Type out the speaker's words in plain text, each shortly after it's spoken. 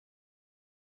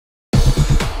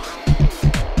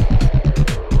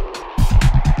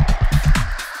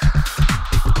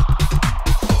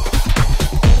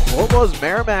was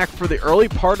Merrimack for the early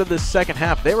part of this second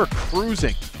half. They were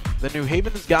cruising. The New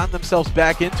Haven has gotten themselves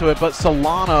back into it, but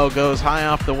Solano goes high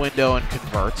off the window and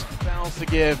converts. Fouls to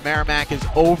give. Merrimack is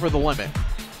over the limit.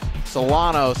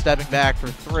 Solano stepping back for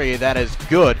three. That is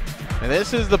good. And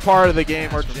this is the part of the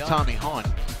game where Tommy Hunt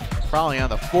probably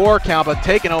on the 4 count, but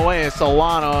taken away is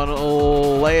Solano, and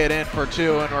will lay it in for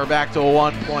 2, and we're back to a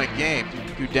 1-point game.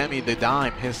 Udemy the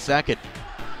dime, his second.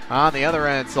 On the other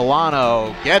end,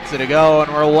 Solano gets it to go,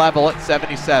 and we're level at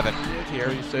 77. Here,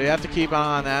 so you have to keep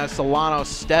on that. Solano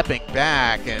stepping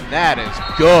back, and that is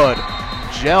good.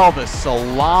 Jelvis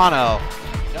Solano.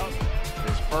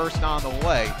 His first on the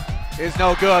way is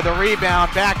no good. The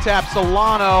rebound, back tap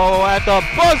Solano at the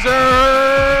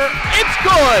buzzer. It's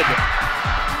good.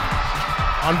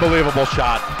 Unbelievable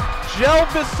shot.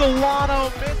 Jelvis Solano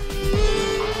missed.